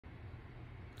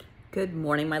Good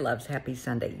morning, my loves. Happy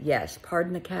Sunday. Yes,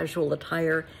 pardon the casual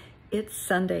attire. It's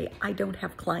Sunday. I don't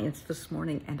have clients this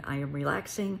morning, and I am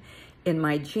relaxing in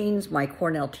my jeans, my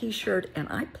Cornell t-shirt, and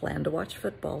I plan to watch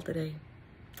football today.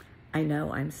 I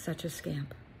know, I'm such a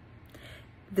scamp.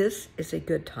 This is a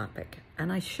good topic, and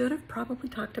I should have probably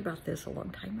talked about this a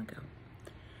long time ago.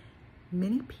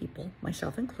 Many people,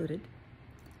 myself included,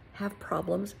 have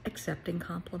problems accepting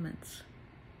compliments.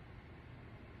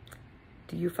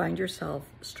 Do you find yourself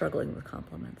struggling with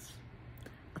compliments?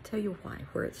 I'll tell you why,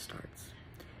 where it starts.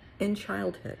 In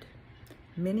childhood,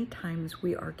 many times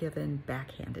we are given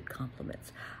backhanded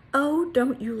compliments. Oh,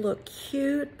 don't you look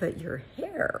cute, but your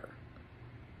hair.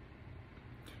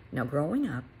 Now, growing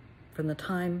up, from the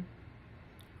time,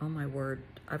 oh my word,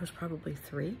 I was probably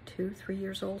 3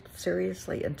 years old,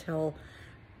 seriously, until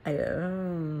I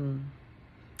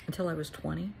was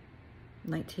 20,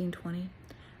 19, 20,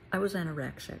 I was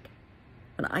anorexic.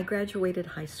 When I graduated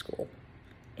high school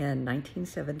in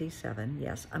 1977,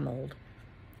 yes, I'm old,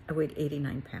 I weighed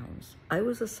 89 pounds. I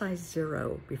was a size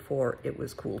 0 before it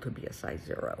was cool to be a size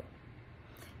 0.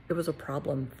 It was a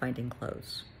problem finding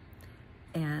clothes.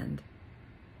 And,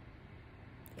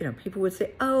 you know, people would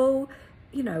say, oh,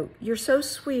 you know, you're so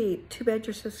sweet. Too bad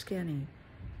you're so skinny.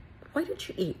 Why don't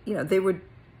you eat? You know, they would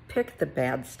pick the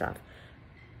bad stuff,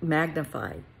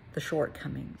 magnify the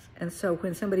shortcomings. And so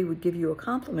when somebody would give you a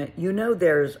compliment, you know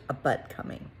there's a but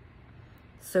coming.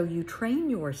 So you train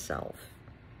yourself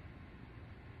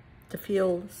to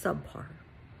feel subpar,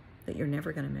 that you're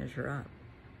never going to measure up,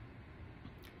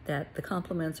 that the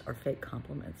compliments are fake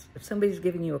compliments. If somebody's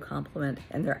giving you a compliment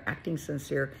and they're acting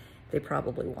sincere, they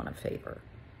probably want a favor.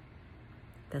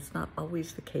 That's not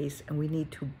always the case, and we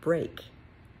need to break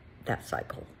that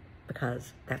cycle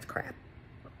because that's crap.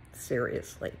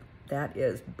 Seriously. That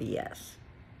is BS.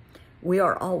 We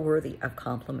are all worthy of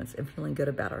compliments and feeling good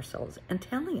about ourselves and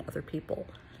telling other people,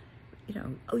 you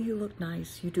know, oh, you look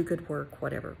nice, you do good work,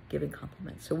 whatever, giving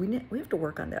compliments. So we have to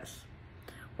work on this.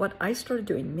 What I started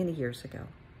doing many years ago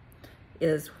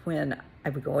is when I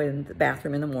would go in the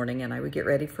bathroom in the morning and I would get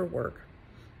ready for work.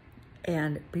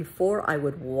 And before I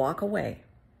would walk away,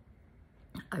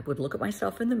 I would look at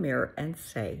myself in the mirror and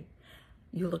say,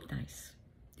 you look nice.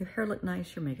 Your hair looks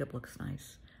nice, your makeup looks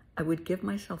nice. I would give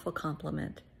myself a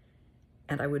compliment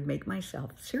and I would make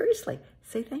myself, seriously,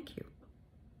 say thank you.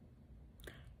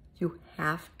 You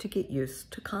have to get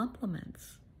used to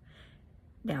compliments.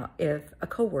 Now, if a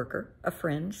coworker, a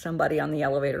friend, somebody on the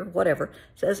elevator, whatever,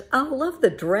 says, oh, love the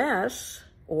dress,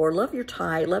 or love your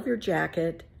tie, love your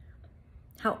jacket,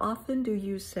 how often do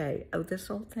you say, oh, this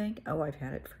old thing? Oh, I've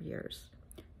had it for years.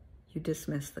 You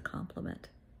dismiss the compliment.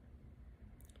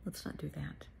 Let's not do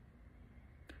that.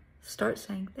 Start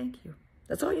saying thank you.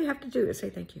 That's all you have to do is say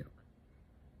thank you.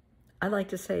 I like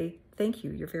to say, thank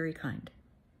you, you're very kind.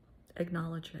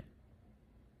 Acknowledge it.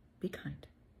 Be kind.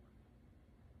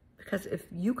 Because if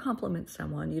you compliment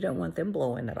someone, you don't want them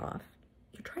blowing it off.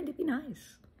 You're trying to be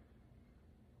nice.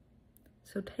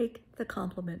 So take the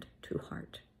compliment to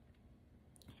heart.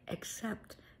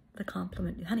 Accept the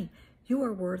compliment. Honey, you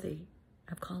are worthy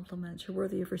of compliments. You're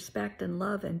worthy of respect and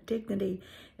love and dignity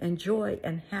and joy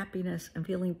and happiness and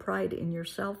feeling pride in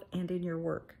yourself and in your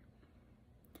work.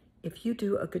 If you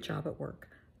do a good job at work,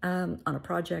 on a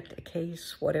project, a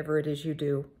case, whatever it is you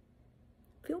do,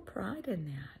 feel pride in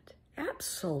that.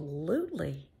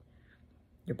 Absolutely.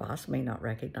 Your boss may not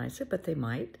recognize it, but they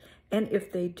might. And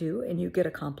if they do and you get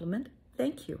a compliment,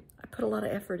 thank you. I put a lot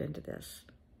of effort into this.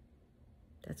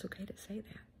 That's okay to say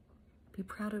that. Be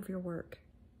proud of your work.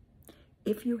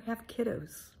 If you have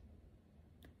kiddos,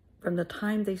 from the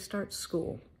time they start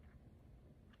school,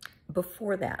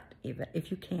 before that even,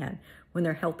 if you can, when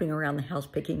they're helping around the house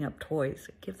picking up toys,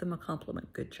 give them a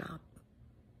compliment, good job.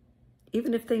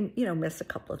 Even if they, you know, miss a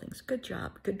couple of things, good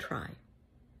job, good try,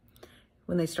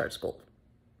 when they start school.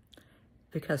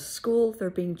 Because school, they're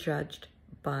being judged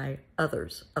by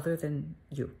others, other than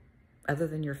you, other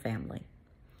than your family.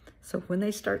 So when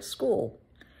they start school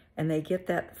and they get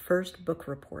that first book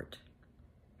report,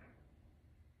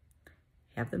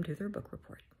 have them do their book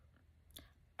report.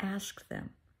 Ask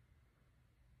them,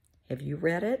 have you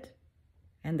read it?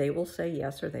 And they will say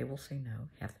yes or they will say no.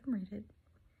 Have them read it.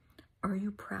 Are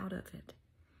you proud of it?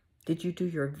 Did you do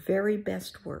your very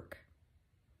best work?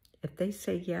 If they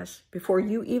say yes, before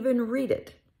you even read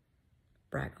it,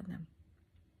 brag on them.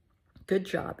 Good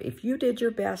job. If you did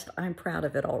your best, I'm proud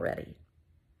of it already.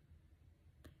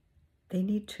 They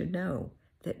need to know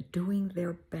that doing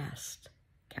their best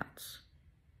counts.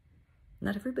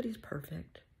 Not everybody's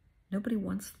perfect. Nobody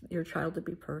wants your child to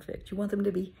be perfect. You want them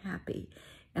to be happy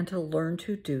and to learn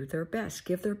to do their best,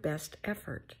 give their best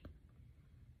effort.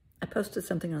 A posted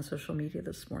something on social media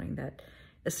this morning that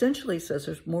essentially says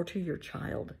there's more to your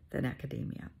child than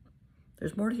academia.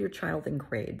 There's more to your child than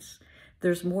grades.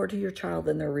 There's more to your child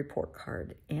than their report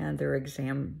card and their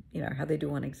exam, how they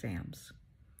do on exams.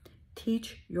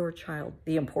 Teach your child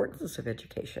the importance of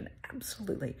education.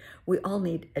 Absolutely. We all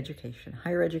need education.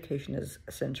 Higher education is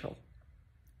essential.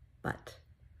 But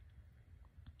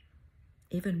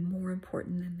even more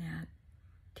important than that,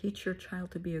 teach your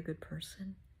child to be a good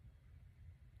person,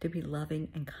 to be loving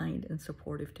and kind and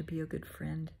supportive, to be a good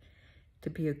friend, to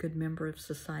be a good member of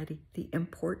society, the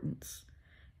importance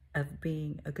of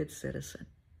being a good citizen,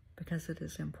 because it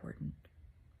is important.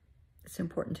 It's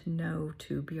important to know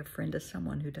to be a friend to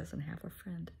someone who doesn't have a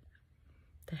friend,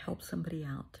 to help somebody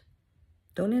out.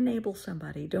 Don't enable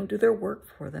somebody. Don't do their work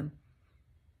for them.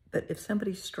 But if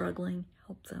somebody's struggling,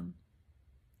 help them.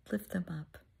 Lift them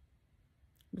up.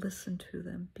 Listen to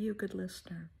them. Be a good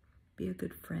listener. Be a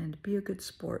good friend. Be a good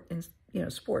sport.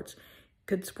 And, sports.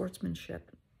 Good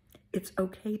sportsmanship. It's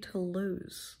okay to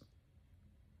lose.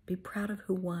 Be proud of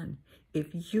who won.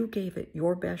 If you gave it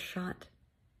your best shot,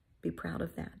 be proud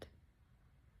of that.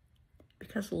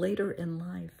 Because later in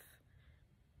life,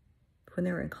 when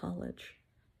they're in college,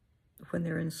 when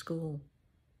they're in school,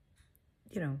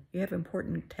 you have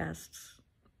important tests.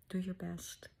 Do your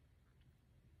best.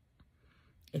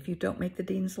 If you don't make the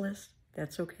dean's list,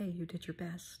 that's okay. You did your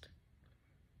best.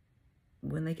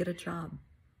 When they get a job,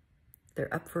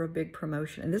 they're up for a big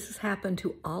promotion. And this has happened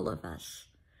to all of us.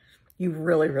 You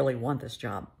really, really want this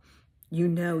job. You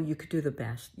know you could do the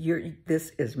best.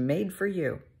 This is made for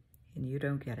you, and you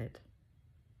don't get it.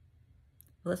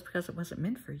 Well, that's because it wasn't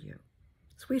meant for you.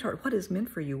 Sweetheart, what is meant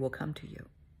for you will come to you.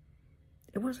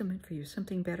 It wasn't meant for you.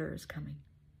 Something better is coming.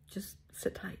 Just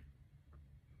sit tight.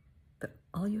 But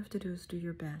all you have to do is do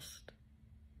your best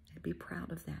and be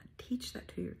proud of that. Teach that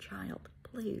to your child,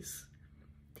 please.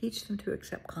 Teach them to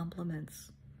accept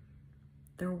compliments.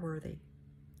 They're worthy.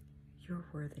 You're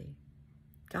worthy.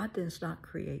 God does not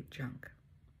create junk.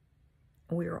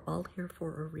 We are all here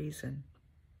for a reason.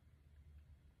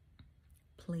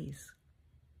 Please.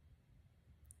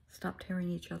 Stop tearing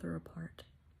each other apart.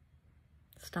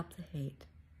 Stop the hate.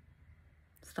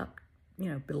 Stop,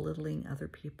 belittling other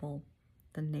people,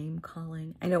 the name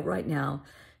calling. I know right now,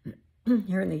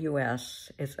 here in the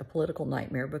U.S., it's a political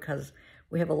nightmare because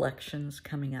we have elections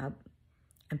coming up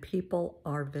and people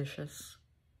are vicious.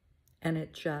 And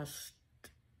it just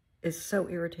is so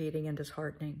irritating and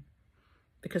disheartening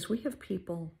because we have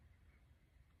people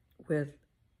with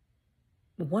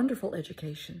wonderful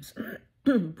educations,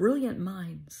 brilliant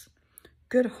minds,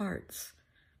 good hearts.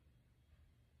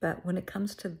 But when it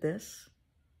comes to this,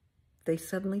 they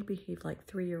suddenly behave like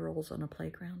 3-year-olds on a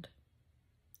playground.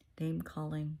 Name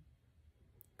calling,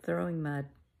 throwing mud,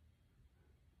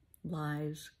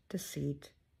 lies, deceit,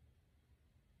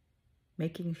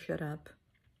 making shit up.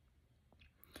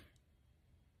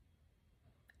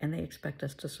 And they expect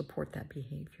us to support that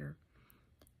behavior.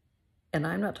 And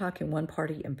I'm not talking one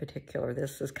party in particular.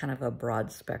 This is kind of a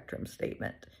broad spectrum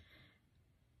statement.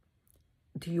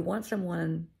 Do you want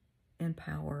someone in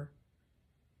power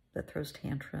that throws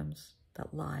tantrums,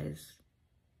 that lies,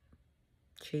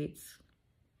 cheats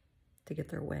to get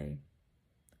their way,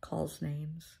 calls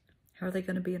names? How are they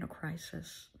going to be in a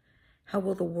crisis? How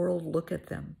will the world look at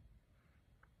them?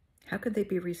 How could they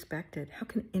be respected? How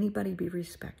can anybody be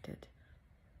respected?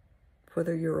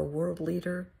 Whether you're a world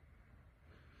leader,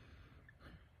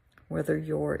 whether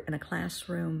you're in a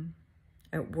classroom,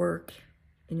 at work,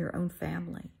 in your own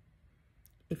family,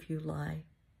 if you lie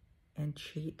and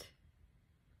cheat,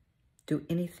 do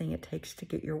anything it takes to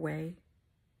get your way,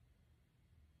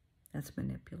 that's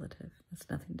manipulative. That's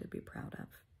nothing to be proud of.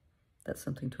 That's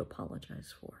something to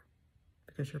apologize for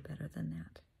because you're better than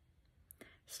that.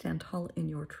 Stand tall in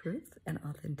your truth and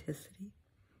authenticity.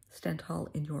 Stand tall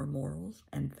in your morals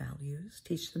and values.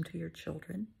 Teach them to your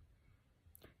children.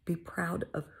 Be proud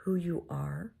of who you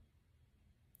are.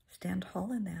 Stand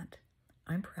tall in that.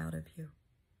 I'm proud of you.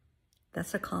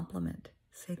 That's a compliment.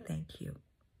 Say thank you.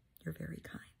 You're very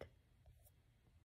kind.